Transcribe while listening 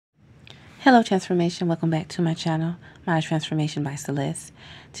Hello Transformation, welcome back to my channel, Modest Transformation by Celeste.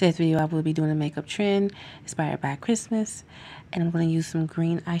 Today's video I will be doing a makeup trend inspired by Christmas, and I'm going to use some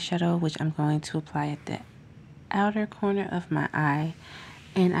green eyeshadow which I'm going to apply at the outer corner of my eye,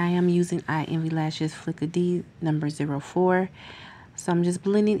 and I am using Eye Envy Lashes Flick of D number 04. So I'm just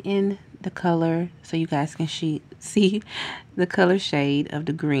blending in the color so you guys can see the color shade of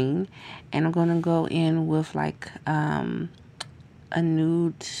the green, and I'm going to go in with like a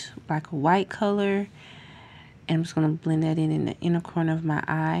nude, like a white color, and I'm just going to blend that in the inner corner of my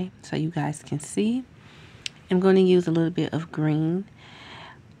eye so you guys can see. I'm going to use a little bit of green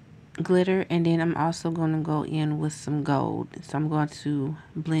glitter, and then I'm also going to go in with some gold. So I'm going to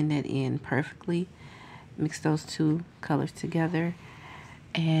blend that in perfectly, mix those two colors together,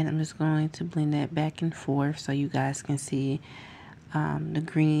 and I'm just going to blend that back and forth so you guys can see the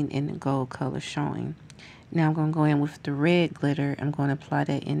green and the gold color showing. Now I'm going to go in with the red glitter. I'm going to apply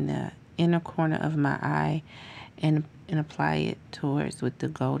that in the inner corner of my eye and apply it towards with the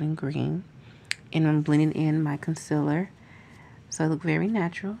gold and green. And I'm blending in my concealer so it looks very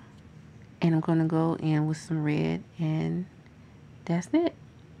natural. And I'm going to go in with some red, and that's it.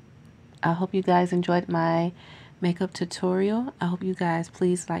 I hope you guys enjoyed my makeup tutorial. I hope you guys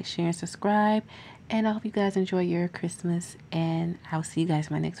please like, share, and subscribe. And I hope you guys enjoy your Christmas, and I'll see you guys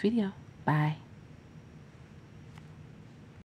in my next video. Bye.